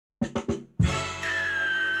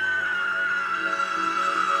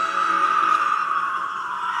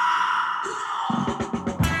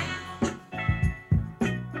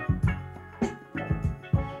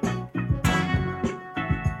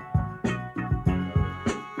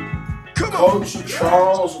Coach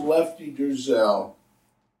Charles Lefty Driesell.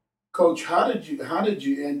 Coach, how did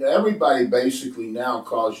you, and everybody basically now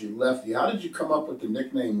calls you Lefty. How did you come up with the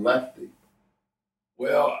nickname Lefty?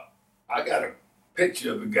 Well, I got a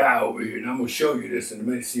picture of a guy over here, and I'm going to show you this in a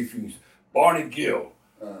minute, see if you can. Barney Gill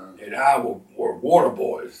and I were water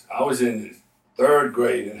boys. I was in the third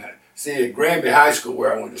grade, and see, at Granby High School,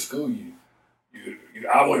 where I went to school,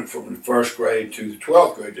 I went from the first grade to the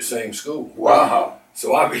 12th grade, the same school. Wow.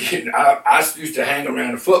 So I used to hang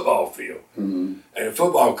around the football field. Mm-hmm. And the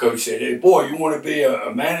football coach said, "Hey, boy, you want to be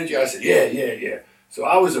a manager?" I said, yeah. So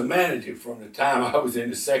I was a manager from the time I was in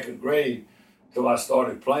the second grade till I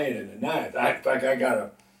started playing in the ninth. In fact, I got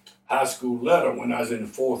a high school letter when I was in the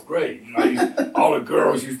fourth grade. All the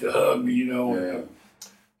girls used to hug me, Yeah.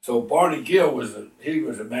 So Barney Gill was a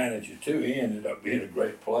manager too. He ended up being a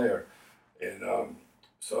great player. And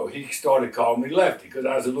so he started calling me Lefty because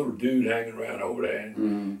I was a little dude hanging around over there.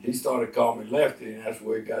 And he started calling me Lefty, and that's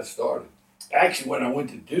where it got started. Actually, when I went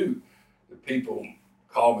to Duke, the people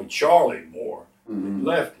called me Charlie more than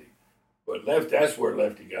Lefty. But that's where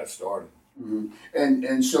Lefty got started. Mm-hmm.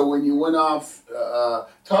 And so when you went off,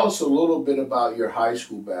 tell us a little bit about your high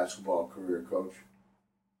school basketball career, Coach.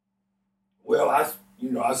 Well,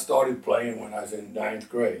 I started playing when I was in ninth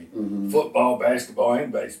grade. Football, basketball,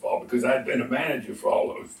 and baseball because I'd been a manager for all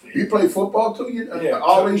those things. You played football too? Yeah.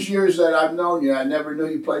 All these years that I've known you, I never knew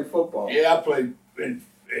you played football. Yeah, I played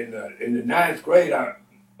in the ninth grade.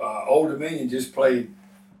 Old Dominion just played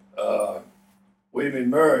William and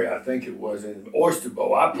Murray, I think it was, in Oyster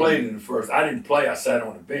Bowl. I played in the first. I didn't play. I sat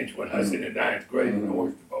on the bench when I was in the ninth grade in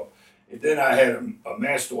Oyster Bowl. And then I had a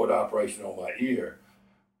mastoid operation on my ear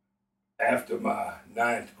after my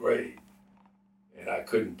ninth grade, and I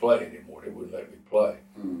couldn't play anymore. They wouldn't let me play.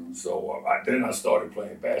 So then I started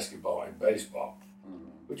playing basketball and baseball.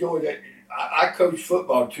 But I coached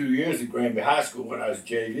football 2 years at Granby High School when I was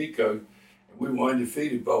JV coach, and we were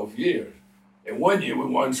undefeated both years. And one year we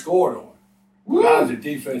wasn't scored on. I was a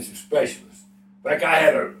defensive specialist. In fact, I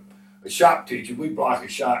had a shop teacher. We block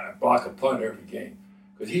a punt every game.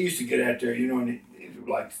 Because he used to get out there, and he was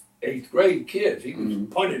like 8th grade kids. He was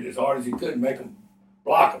punting as hard as he could and make them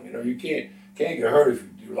block them. You can't get hurt if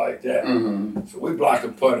you do like that. So we blocked a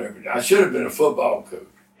punt every day. I should have been a football coach.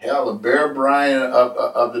 Hell, the Bear Bryant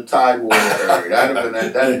of the Tidewater area. That'd have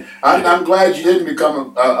been that. I'm glad you didn't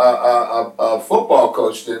become a football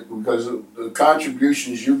coach because the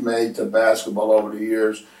contributions you've made to basketball over the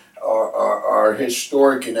years are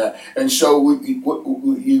historic in that. And so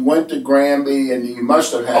you went to Granby, and you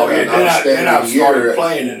must have had an outstanding Then I started year.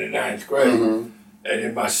 playing in the ninth grade. And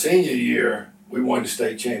in my senior year, we won the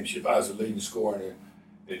state championship. I was the leading scorer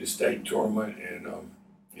in the state tournament, and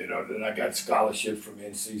then I got scholarships from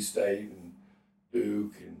NC State and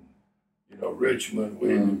Duke and Richmond,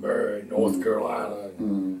 William and Murray, North Carolina,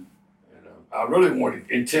 and I really wanted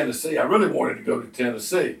in Tennessee. I really wanted to go to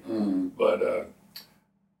Tennessee, but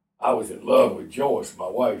I was in love with Joyce, my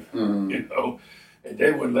wife, and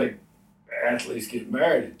they wouldn't let athletes get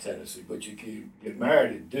married in Tennessee, but you can get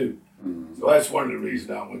married at Duke. So that's one of the reasons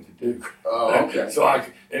I went to Duke. Oh, okay. So I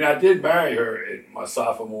did marry her in my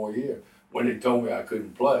sophomore year when they told me I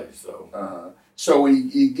couldn't play. So when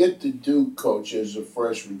you get to Duke, Coach, as a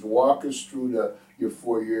freshman, walk us through your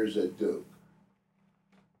 4 years at Duke.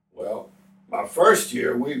 Well, my first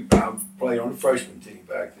year, I played on the freshman team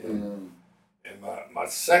back then. And my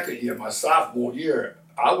second year, my sophomore year,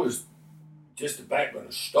 I was just about going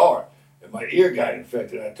to start. And my ear got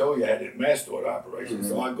infected. I told you I had that mastoid operation.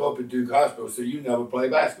 So I go up to Duke Hospital and say, "You never play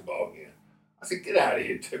basketball again." I said, "Get out of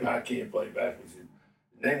here, Tim. I can't play basketball."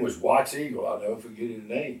 His name was Watts Eagle. I'll never forget his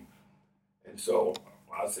name. And so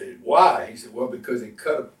I said, "Why?" He said, "Well, because they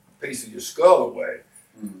cut a piece of your skull away.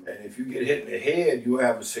 And if you get hit in the head, you'll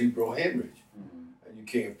have a cerebral hemorrhage. And you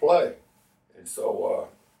can't play." And so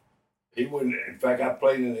he wouldn't. In fact, I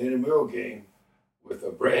played in an intramural game with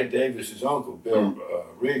Brad Davis's uncle, Bill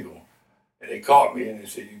Regal. And they caught me and they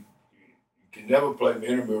said, you can never play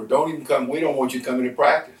intramural. Don't even come. We don't want you coming to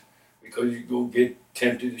practice because you're going to get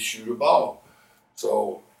tempted to shoot a ball.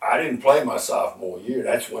 So I didn't play my sophomore year.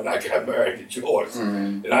 That's when I got married to Joyce.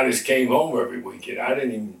 And I just came home every weekend. I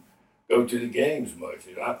didn't even go to the games much.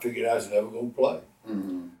 And I figured I was never going to play.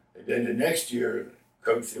 And then the next year,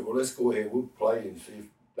 Coach said, "Well, let's go ahead. We'll play and see if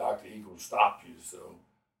Dr. Eagle stopped you." So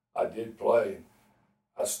I did play.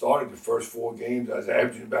 I started the first 4 games. I was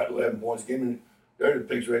averaging about 11 points a game. And there's the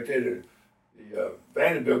picture right there. The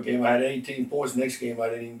Vanderbilt game, I had 18 points. Next game, I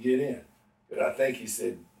didn't even get in. But I think he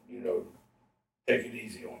said, take it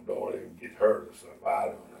easy on him. Don't let him get hurt or something. I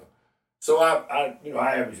don't know. So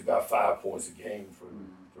I averaged about 5 points a game for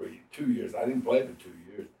 2 years. I didn't play for 2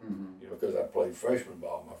 years, because I played freshman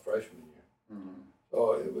ball my freshman year. Mm-hmm.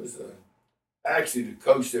 So it was actually the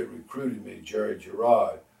coach that recruited me, Jerry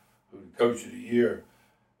Gerard, who the coach of the year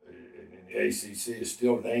in the ACC is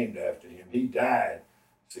still named after him. He died,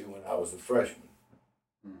 see, when I was a freshman.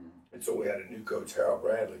 Mm-hmm. And so we had a new coach, Harold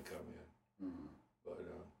Bradley, come in. Mm-hmm.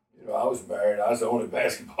 But, I was married. I was the only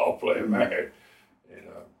basketball player married. And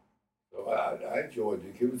so I enjoyed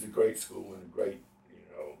it. It was a great school and a great,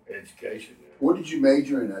 education. What did you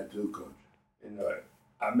major in at too, Coach? And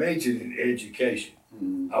I majored in education.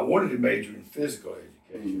 Mm-hmm. I wanted to major in physical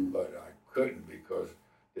education, Mm-hmm. but I couldn't because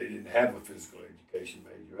they didn't have a physical education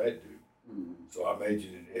major at Duke. Mm-hmm. So I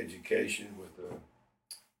majored in education with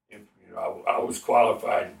I was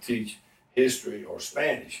qualified to teach history or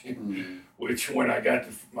Spanish, Mm-hmm. which when I got to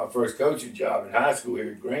my first coaching job in high school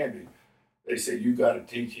here at Granby, they said, you got to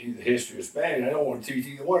teach either history or Spanish. I don't want to teach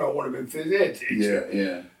either one. I want to be a phys ed teacher.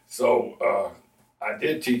 Yeah. So I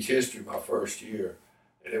did teach history my first year,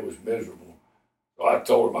 and it was miserable. So I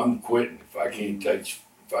told them I'm quitting if I can't coach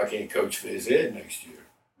phys ed next year.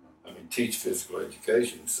 I mean, teach physical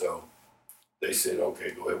education. So they said,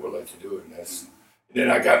 okay, go ahead, we'll let you do it. And then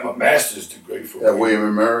I got my master's degree from At William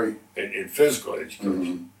and Mary in physical education.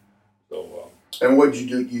 Mm-hmm. So. And what did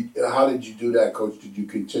you do? How did you do that, Coach? Did you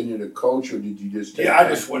continue to coach, or did you just? I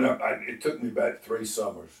just went up. It took me about 3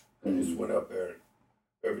 summers. Mm-hmm. I just went up there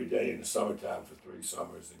every day in the summertime for 3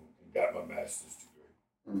 summers and got my master's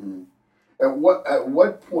degree. Mm-hmm. At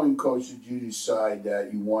what point, Coach, did you decide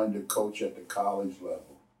that you wanted to coach at the college level?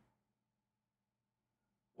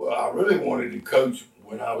 Well, I really wanted to coach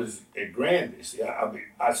when I was at Granby. See,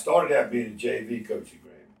 I started out being a JV coach at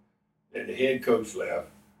Granby. Then the head coach left,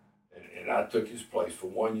 and I took his place for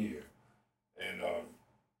 1 year. And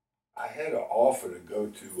I had an offer to go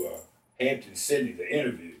to Hampton, Sydney to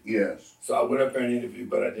interview. Yes. So I went up there and interviewed,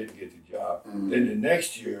 but I didn't get the job. Mm-hmm. Then the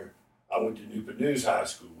next year, I went to Newport News High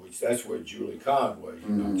School, which that's where Julie Kahn was,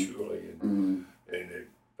 Mm-hmm. Julie. Mm-hmm. And in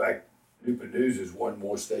fact, Newport News has won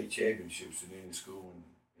more state championships than any school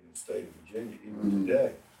in the state of Virginia, even Mm-hmm.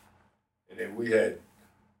 today. And then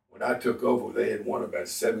when I took over, they had won about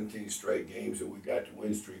 17 straight games, and we got the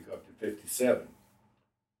win streak up to 57,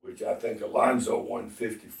 which I think Alonzo won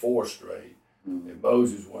 54 straight, Mm-hmm. and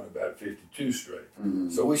Moses won about 52 straight.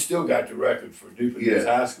 Mm-hmm. So we still got the record for Newport News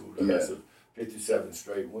High School. That's of 57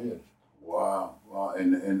 straight wins. Wow.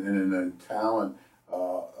 And in a talent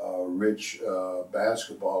rich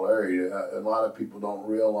basketball area, a lot of people don't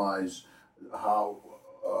realize how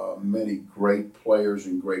many great players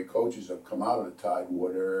and great coaches have come out of the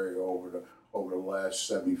Tidewater area over the last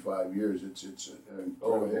 75 years. It's an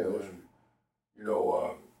incredible history.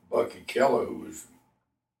 Bucky Keller, who was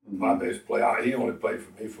Mm-hmm. my best player, he only played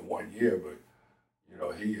for me for 1 year,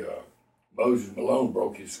 but Moses Malone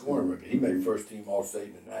broke his scoring record. He made first team All-State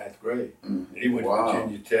in the 9th grade. Mm-hmm. And he went Wow. to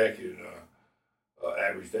Virginia Tech and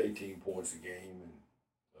averaged 18 points a game, and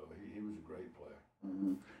so he was a great player.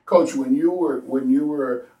 Mm-hmm. Coach, when you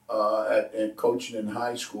were at coaching in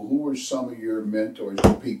high school, who were some of your mentors,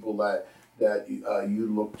 the people that you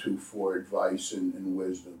looked to for advice and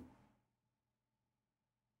wisdom?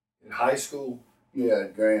 In high school, Yeah,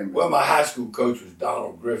 Graham. well, my high school coach was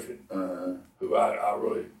Donald Griffin, Uh-huh. who I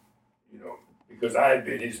really, because I had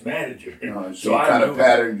been his manager. So you kind of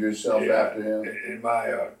patterned yourself Yeah, after him. and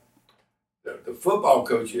my the football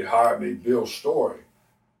coach that hired me, Bill Story,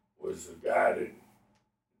 was a guy that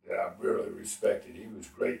I really respected. He was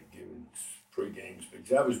great giving pregame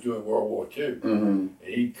speeches. I was doing World War II, Mm-hmm.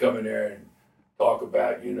 and he'd come in there and talk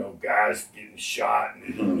about guys getting shot, and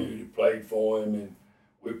he knew that played for him, and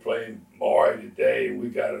we're playing Maury today, and we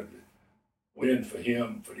got to win for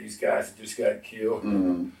him, for these guys that just got killed.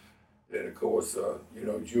 Mm-hmm. Then, of course,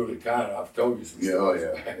 Julie Kahn, I've told you some Yeah, stories yeah,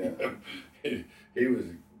 about yeah. him.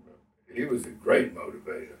 He was a great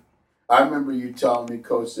motivator. I remember you telling me,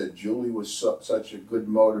 Coach, that Julie was such a good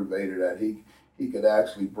motivator that he could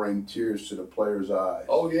actually bring tears to the players' eyes.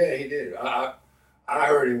 Oh, yeah, he did. I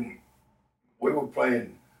heard him. We were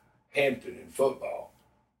playing Hampton in football,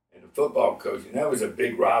 and the football coach, and that was a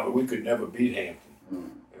big rival. We could never beat Hampton.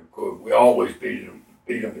 Mm-hmm. Of course, we always beat them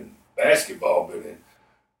in basketball, but in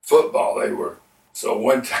football they were. So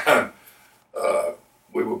one time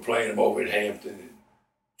we were playing them over at Hampton, and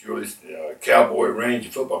Julie's Cowboy Ranger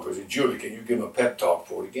football coach said, Julie, can you give him a pep talk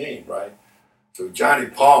for the game, right? So Johnny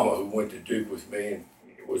Palmer, who went to Duke with me and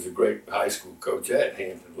was a great high school coach at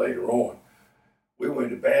Hampton later on, we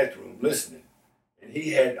went in the bathroom listening, and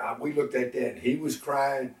we looked at that, and he was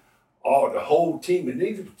crying, the whole team, and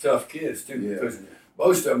these were tough kids too, because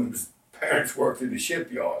most of them's parents worked in the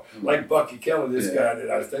shipyard. Like Bucky Keller, this guy that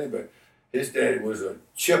I was thinking about, his daddy was a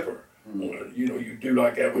chipper. You know, you do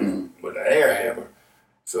like that with an air hammer.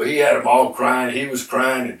 So he had them all crying. He was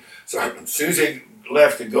crying. And so as soon as he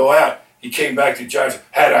left to go out, he came back to Johnson.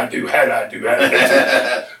 How'd I do?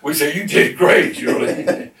 We said, you did great,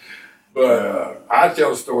 Julie. But I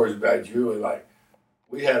tell stories about Julie. Like,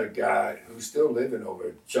 we had a guy who's still living over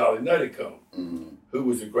at Charlie Nuttycombe, who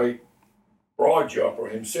was a great broad jumper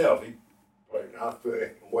himself. He played, I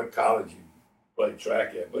forget what college he played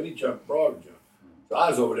track at, but he jumped broad jump. So I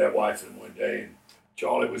was over there watching him one day, and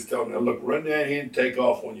Charlie was telling me, look, run down here and take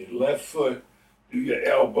off on your left foot, do your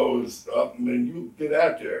elbows up, and then you get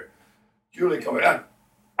out there. Julie coming out,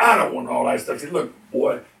 I don't want all that stuff. He said, look,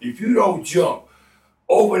 boy, if you don't jump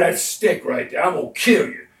over that stick right there, I'm going to kill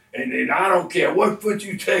you. And I don't care what foot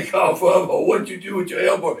you take off of or what you do with your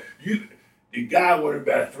elbow. The guy went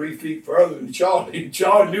about 3 feet further than Charlie.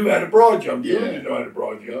 Charlie knew how to broad jump. Julie didn't know how to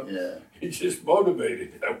broad jump. Yeah. He just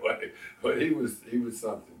motivated that way. But he was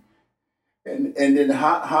something. And then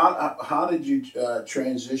how did you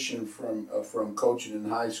transition from coaching in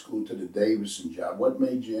high school to the Davidson job? What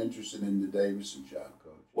made you interested in the Davidson job,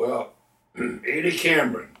 Coach? Well, Eddie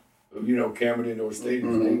Cameron, who you know Cameron Indoor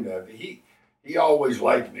Stadium is named after, he always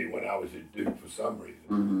liked me when I was at Duke for some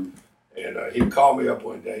reason. And he called me up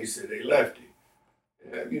one day. He said, "Hey, Lefty,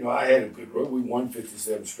 you know I had a good run. We won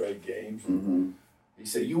 57 straight games." He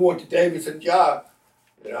said, "You want the Davidson job?"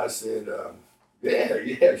 And I said,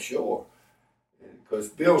 "Yeah, sure." Because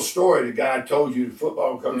Bill Story, the guy I told you, the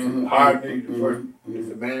football coach who hired me the first as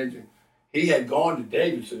the manager, he had gone to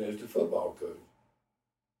Davidson as the football coach.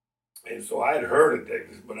 And so I had heard of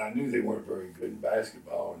Davidson, but I knew they weren't very good in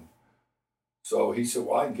basketball. And so he said,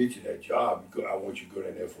 well, I can get you that job. I want you to go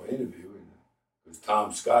down there for an interview. Because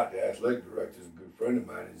Tom Scott, the athletic director, is a good friend of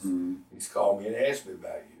mine. He's called me and asked me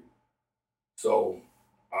about you. So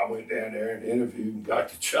I went down there and interviewed and got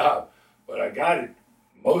the job. But I got it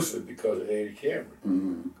mostly because of Eddie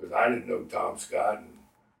Cameron, because I didn't know Tom Scott.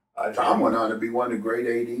 And Tom went on to be one of the great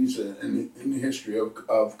ADs in the history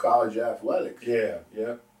of college athletics. Yeah.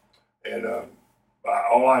 And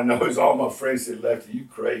all I know is all my friends said, Lefty, you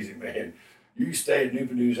crazy, man. You stay at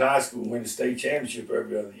Newport News High School and win the state championship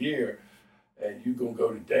every other year, and you're going to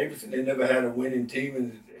go to Davidson. They never had a winning team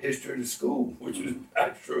in the history of the school, which is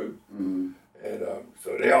not true. And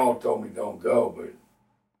so they all told me don't go. But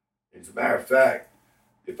as a matter of fact,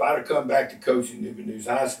 if I'd have come back to coaching Newport News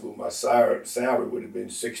High School, my salary would have been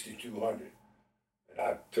 $6,200, and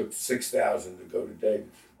I took $6,000 to go to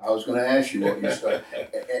Davidson. I was going to ask you what you started.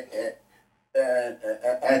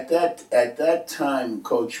 At that time,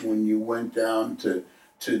 Coach, when you went down to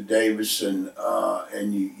Davidson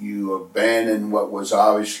and you abandoned what was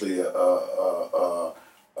obviously a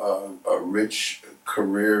rich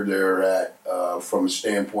career there from a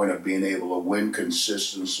standpoint of being able to win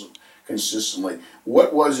consistently.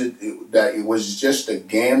 What was it that it was just a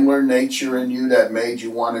gambler nature in you that made you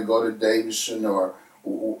want to go to Davidson, or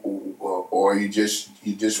you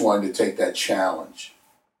just wanted to take that challenge?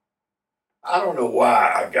 I don't know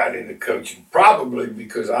why I got into coaching. Probably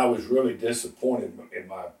because I was really disappointed in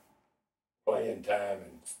my playing time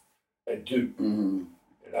at Duke. And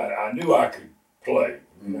I knew I could play.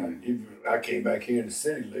 I came back here in the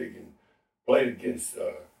City League and played against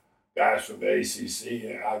guys from the ACC,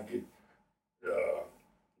 and I'd get a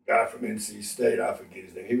guy from NC State, I forget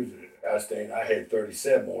his name. He was outstanding. I had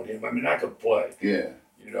 37 on him. I mean, I could play. Yeah.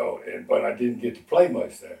 You know, but I didn't get to play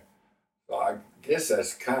much there. So I guess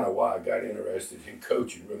that's kind of why I got interested in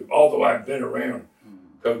coaching, really. Although I've been around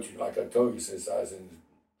coaching, like I told you, since I was in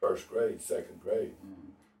first grade, second grade.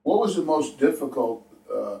 What was the most difficult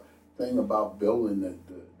thing about building the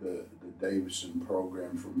Davidson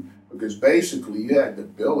program because basically you had to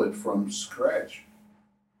build it from scratch?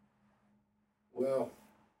 Well,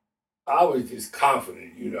 I was just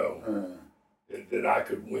confident, that I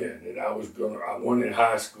could win, that I won in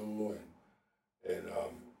high school, and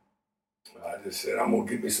I just said, I'm going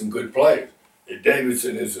to get me some good players. And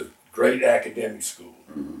Davidson is a great academic school.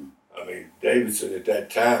 I mean, Davidson at that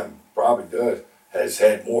time probably has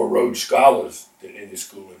had more Rhodes Scholars than any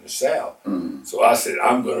school in the South. So I said,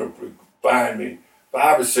 I'm going to find me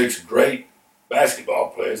 5 or 6 great basketball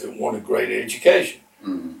players that want a great education.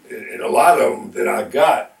 And a lot of them that I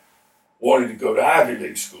got wanted to go to Ivy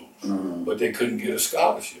League schools, but they couldn't get a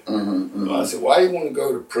scholarship. So I said, why do you want to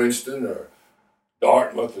go to Princeton or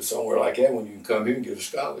Dartmouth or somewhere like that when you can come here and get a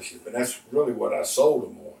scholarship? And that's really what I sold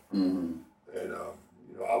them on. And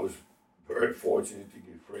I was very fortunate to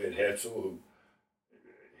get Fred Hetzel,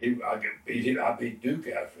 I beat Duke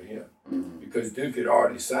out for him because Duke had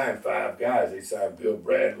already signed 5 guys. They signed Bill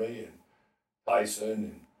Bradley and Tyson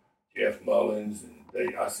and Jeff Mullins, and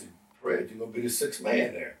I said, Fred, you're gonna be the 6th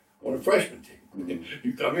man there. on the freshman team. Mm-hmm.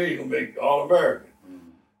 You come here, you're gonna make All-American.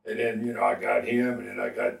 Mm-hmm. And then, you know, I got him, and then I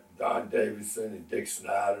got Don Davidson and Dick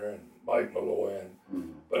Snyder and Mike Malloy.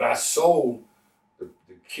 Mm-hmm. But I sold the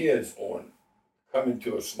kids on coming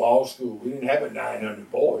to a small school. We didn't have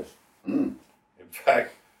 900 boys. Mm-hmm. In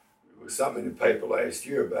fact, there was something in the paper last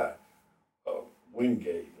year about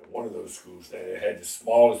Wingate, one of those schools, that had the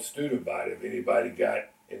smallest student body of anybody got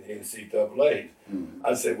in the NCAA. Mm-hmm.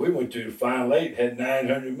 I said, we went to the Final Eight, had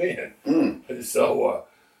 900 men. Mm-hmm. So,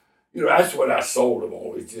 you know, that's what I sold them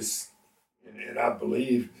on. It's just, and I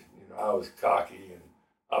believed, you know, I was cocky, and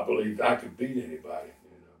I believed I could beat anybody,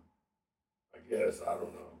 you know. I guess, I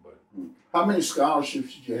don't know. But how many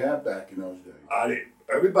scholarships did you have back in those days? I didn't.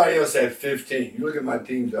 Everybody else had 15. You look at my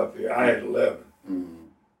teams up here, I had 11. Mm-hmm.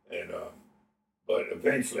 And, but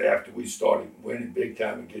eventually, after we started winning big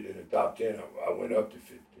time and getting in the top 10, I went up to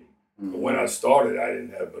 15. Mm-hmm. But when I started, I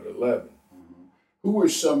didn't have but 11. Mm-hmm. Who were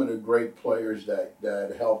some of the great players that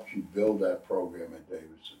helped you build that program at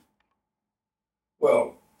Davidson?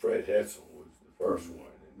 Well, Fred Hetzel was the first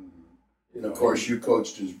one. And, you know, of course, you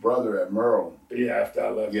coached his brother at Maryland. Yeah, after I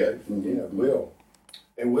left. Yeah. Davidson. Yeah, Will.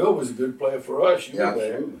 And Will was a good player for us. You were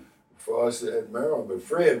there for us at Maryland. But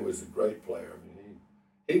Fred was a great player. I mean,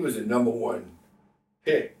 he was the #1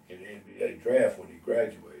 pick in the NBA draft when he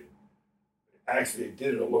graduated. Actually, they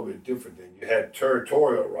did it a little bit different than you had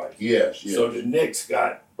territorial rights. Yes. So the Knicks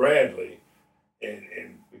got Bradley,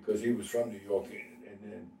 and because he was from New York, and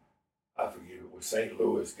then I forget it was St.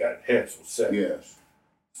 Louis got Hetzel second. Yes.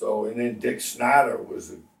 So and then Dick Snyder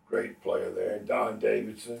was a great player there, and Don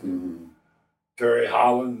Davidson. Mm-hmm. Terry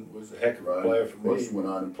Holland was a heck of a player for me. First went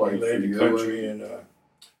on and played he led for the you country in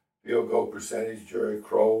field goal percentage. Jerry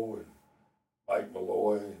Crow and Mike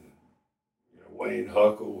Malloy and Wayne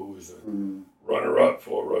Huckle, who was a runner-up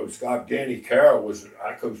for a Rhodes Scholar. Danny Carroll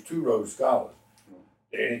I coached 2 Rhodes Scholars.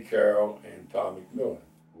 Danny Carroll and Tom McMillan.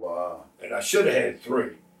 Wow. And I should have had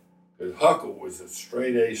 3, because Huckle was a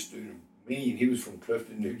straight A student. Mean. He was from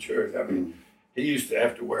Clifton, New Jersey. I mean, he used to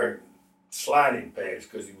have to wear sliding pants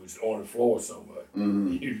because he was on the floor so much.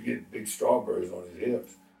 Mm-hmm. He would get big strawberries on his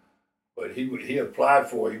hips. But he applied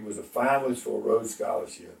he was a finalist for a Rhodes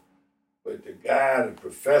Scholarship. But the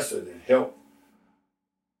professor that helped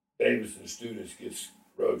Davidson students get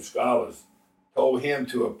Rhodes Scholars told him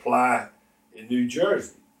to apply in New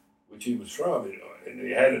Jersey, which he was from. And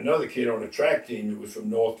they had another kid on the track team who was from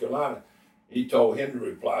North Carolina. He told him to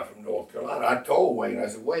apply from North Carolina. I told Wayne, I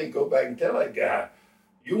said, Wayne, go back and tell that guy,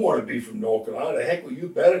 you want to be from North Carolina. The heck, well, you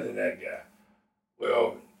better than that guy.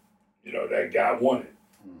 Well, you know, that guy won it.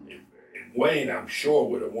 And Wayne, I'm sure,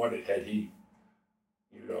 would have won it had he,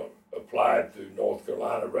 you know, applied to North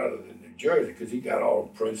Carolina rather than New Jersey, because he got all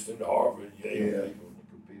of Princeton, Harvard, Yale. Yeah.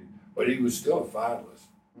 But he was still a finalist.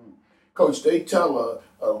 Coach, they tell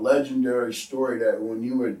a legendary story that when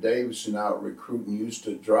you were at Davidson out recruiting, you used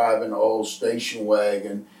to drive an old station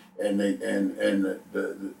wagon, and the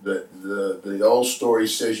old story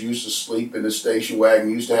says you used to sleep in the station wagon.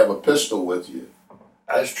 You used to have a pistol with you.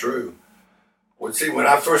 That's true. Well, see, when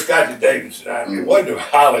I first got to Davidson, it wasn't a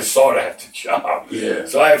highly sought after job. Yeah.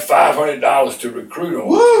 So I had $500 to recruit on.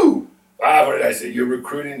 Woo! 500. I said, you're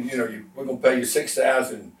recruiting. You know, we're gonna pay you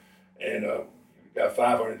 $6,000, and you got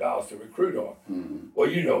 $500 to recruit on. Mm-hmm. Well,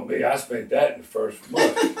 you know me. I spent that in the first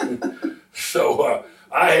month. So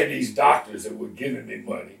I had these doctors that were giving me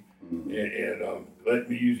money and let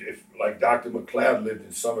me use it. Like Dr. McLeod lived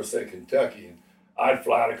in Somerset, Kentucky, and I'd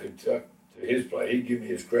fly to Kentucky to his place. He'd give me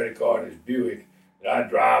his credit card and his Buick, and I'd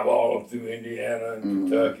drive all up through Indiana and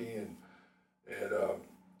Kentucky, and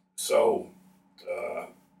so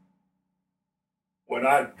when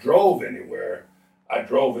I drove anywhere, I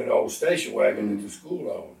drove in an old station wagon that the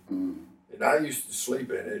school owned. And I used to sleep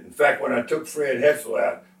in it. In fact, when I took Fred Hetzel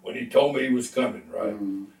out, when he told me he was coming, right,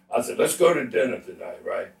 I said, let's go to dinner tonight,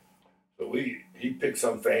 right? So he picked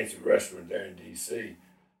some fancy restaurant there in D.C.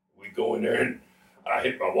 We go in there, and I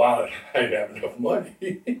hit my wallet. I didn't have enough money.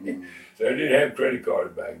 So I didn't have credit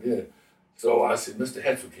cards back then. So I said, Mr.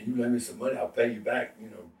 Hetzel, can you lend me some money? I'll pay you back, you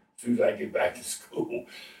know, as soon as I get back to school.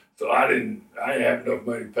 So I didn't have enough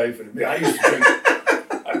money to pay for the meal. I used to drink,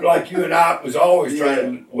 like you and I was always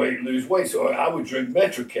trying to lose weight. So I would drink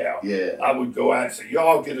Metrocal. Yeah. I would go out and say,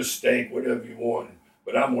 y'all get a steak, whatever you want.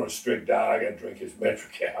 But I'm on a strict diet. I got to drink his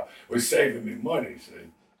Metrocal. It was saving me money,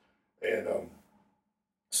 see. And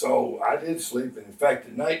so I did sleep. And in fact,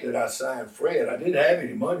 the night that I signed Fred, I didn't have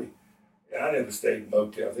any money. And I never stayed in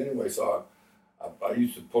motels anyway. So I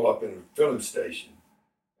used to pull up in a filling station.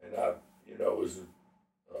 And it was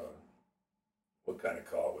what kind of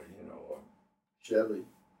car was it? Chevy.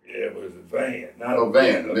 Yeah, it was a van. Not a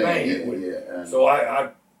van. A van. Yeah. So I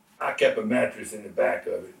I kept a mattress in the back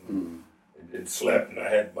of it and slept. And I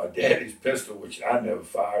had my daddy's pistol, which I never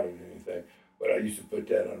fired or anything, but I used to put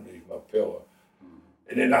that underneath my pillow.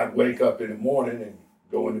 And then I'd wake up in the morning and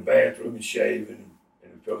go in the bathroom and shave in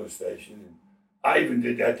the filling station. And I even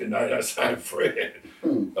did that the night I signed Fred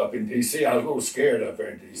up in D.C. I was a little scared up there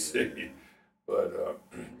in D.C. But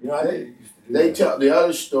I used to do They that. tell the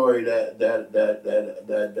other story that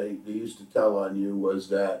they used to tell on you was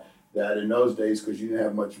that in those days, because you didn't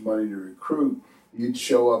have much money to recruit, you'd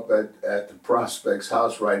show up at the prospect's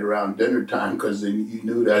house right around dinner time because you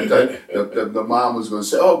knew that the mom was going to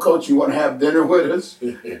say, "Oh, coach, you want to have dinner with us?"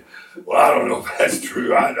 Well, I don't know if that's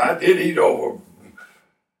true. I did eat over.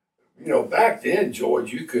 Back then,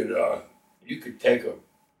 George, you could take a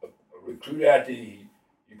recruit out to eat.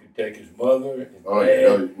 You could take his mother and Oh, dad.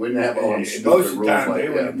 yeah, we didn't have all these And stupid most of the rules time, like they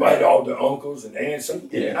would that. invite all the uncles and aunts.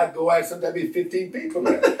 Yeah. I'd go out, sometimes be 15 people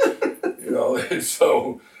there. And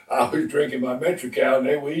so I was drinking my Metrical and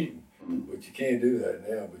they were eating. But you can't do that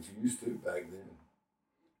now, but you used to back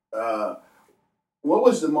then. What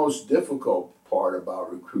was the most difficult part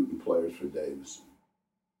about recruiting players for Davidson?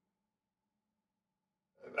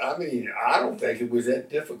 I mean, I don't think it was that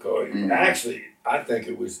difficult. Actually, I think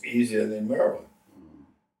it was easier than Maryland.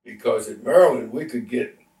 Because at Maryland, we could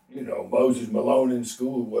get, Moses Malone in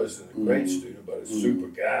school wasn't a great student, but a super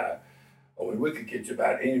guy. I mean, we could get you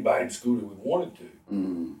about anybody in school that we wanted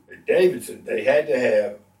to. At Davidson, they had to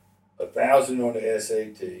have 1,000 on the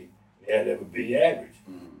SAT. They had to have a B average.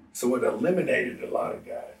 So it eliminated a lot of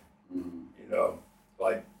guys.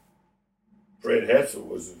 Like Fred Hetzel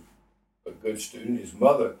was a good student. His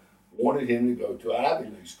mother wanted him to go to Ivy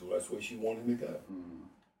League school. That's where she wanted him to go.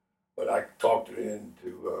 But I talked her into,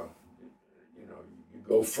 you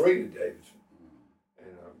go free to Davidson.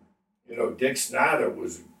 And, Dick Snyder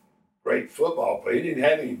was a great football player. He didn't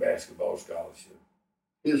have any basketball scholarship.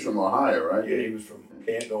 He was from Ohio, right? Yeah, he was from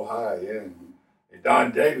Canton, Ohio, yeah. And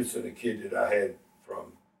Don Davidson, a kid that I had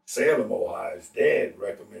from Salem, Ohio, his dad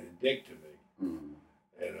recommended Dick to me.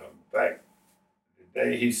 And in fact, the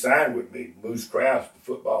day he signed with me, Moose Krause, the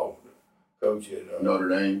football coach at Notre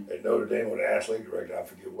Dame. At Notre Dame, with the athletic director, I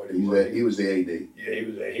forget what he was. He was the AD.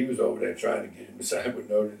 Yeah, he was over there trying to get him to sign with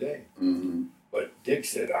Notre Dame. But Dick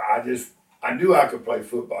said, I knew I could play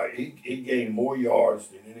football. He gained more yards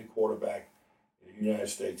than any quarterback in the United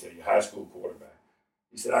States, a high school quarterback.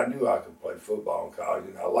 He said, I knew I could play football in college,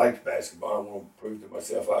 and I liked basketball. I wanted to prove to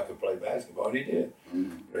myself I could play basketball, and he did.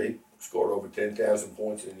 He scored over 10,000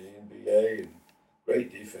 points in the NBA, and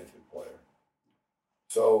great defensive player.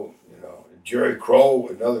 So, Jerry Crow,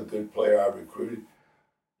 another good player I recruited,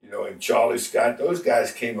 and Charlie Scott, those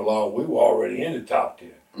guys came along. We were already in the top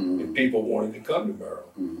 10, and people wanted to come to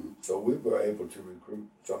Maryland. So we were able to recruit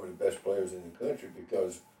some of the best players in the country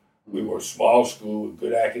because we were a small school, a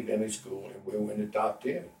good academic school, and we were in the top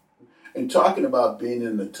 10. And talking about being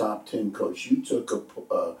in the top 10, Coach, you took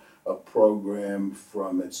a program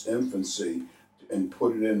from its infancy and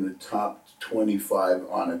put it in the top 25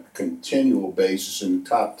 on a continual basis, in the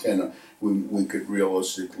top 10, we could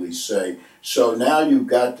realistically say. So now you've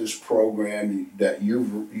got this program that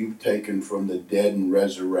you've taken from the dead and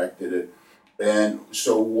resurrected it. And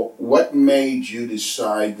so what made you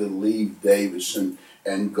decide to leave Davidson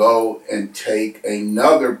and go and take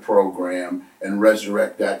another program and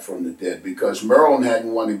resurrect that from the dead? Because Maryland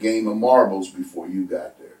hadn't won a game of marbles before you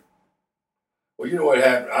got there. Well, you know what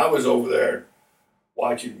happened? I was over there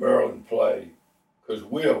watching Maryland play because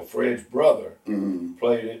Will, Fred's brother,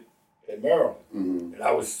 played it at Maryland. And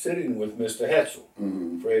I was sitting with Mr.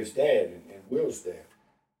 Hetzel, Fred's dad, and Will's dad.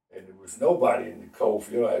 And there was nobody in the cold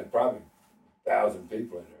field. I had probably 1,000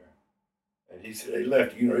 people in there. And he said, "Hey,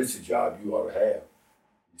 Lefty, this is a job you ought to have."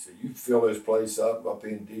 He said, "You fill this place up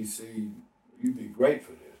in D.C., you'd be great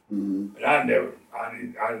for this." And I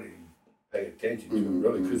didn't pay attention to it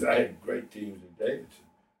really because I had great teams in Davidson.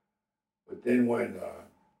 But then when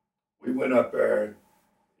we went up there,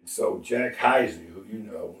 so Jack Heisley, who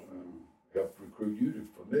helped recruit you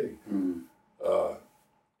for me,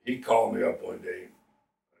 he called me up one day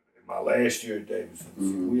in my last year at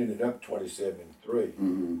Davidson. We ended up 27-3.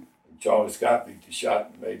 And Charlie Scott made the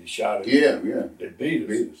shot. That beat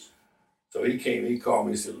us. So he called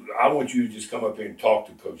me and said, "I want you to just come up here and talk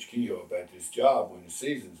to Coach Kehoe about this job when the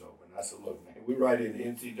season's over." And I said, "Look, man, we're right in the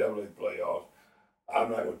NCAA playoffs. I'm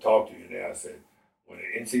not going to talk to you now." I said, "When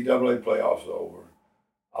the NCAA playoffs are over,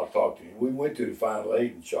 I'll talk to you." We went to the Final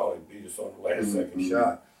Eight, and Charlie beat us on the last second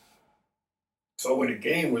shot. So when the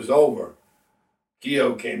game was over,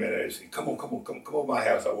 Kehoe came in and said, come on my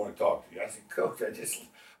house. I want to talk to you." I said, "Coach,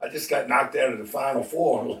 I just got knocked out of the Final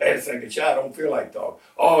Four on the last second shot. I don't feel like talking."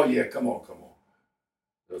 "Oh, yeah, come on."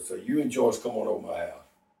 So you and Joyce come on over my house.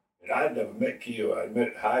 And I'd never met Keo. I'd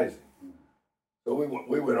met Heising. So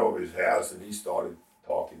we went over his house, and he started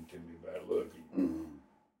talking to me about, look,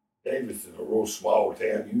 Davis is a real small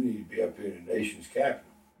town. You need to be up here in the nation's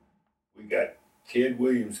capital. We got Ted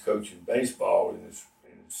Williams coaching baseball in the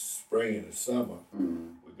spring and the summer.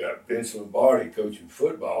 We got Vince Lombardi coaching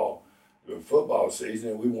football during football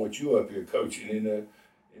season, and we want you up here coaching in the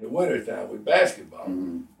wintertime with basketball.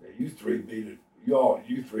 You three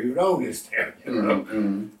you three would own this town, you know.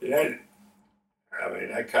 And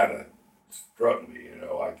that kind of struck me, you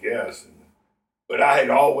know, I guess. But I had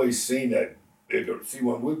always seen that bigger. See,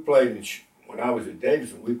 when we played when I was at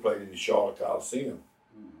Davidson, we played in the Charlotte Coliseum.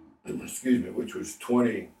 Excuse me, which was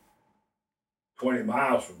 20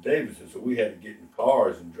 miles from Davidson, so we had to get in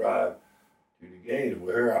cars and drive to the games.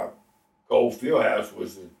 Where our Gold Fieldhouse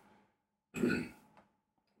was the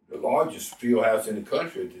largest field house in the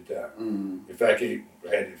country at the time. In fact, he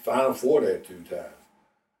had the Final Four there 2 times.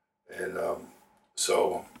 And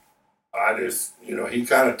so I just, you know, he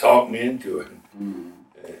kind of talked me into it.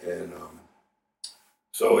 And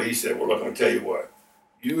so he said, well, look, I'm going to tell you what.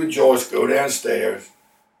 You and Joyce go downstairs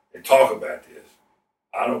and talk about this.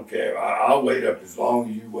 I don't care. I'll wait up as long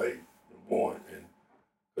as you wait.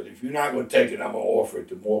 But if you're not going to take it, I'm going to offer it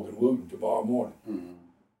to Morgan Wooten tomorrow morning.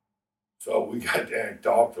 So we got there and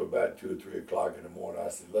talked till about 2 or 3 o'clock in the morning. I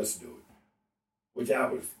said, let's do it. Which I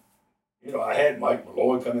was, you know, I had Mike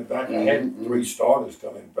Malloy coming back. I had 3 starters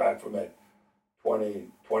coming back from that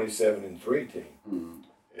 27-3 team.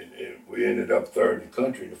 And we ended up 3rd in the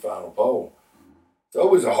country in the final poll. So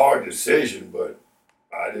it was a hard decision, but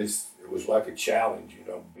it was like a challenge, you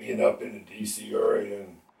know, being up in the D.C. area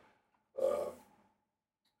and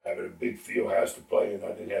having a big field house to play in. I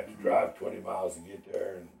didn't have to drive 20 miles to get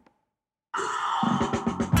there. And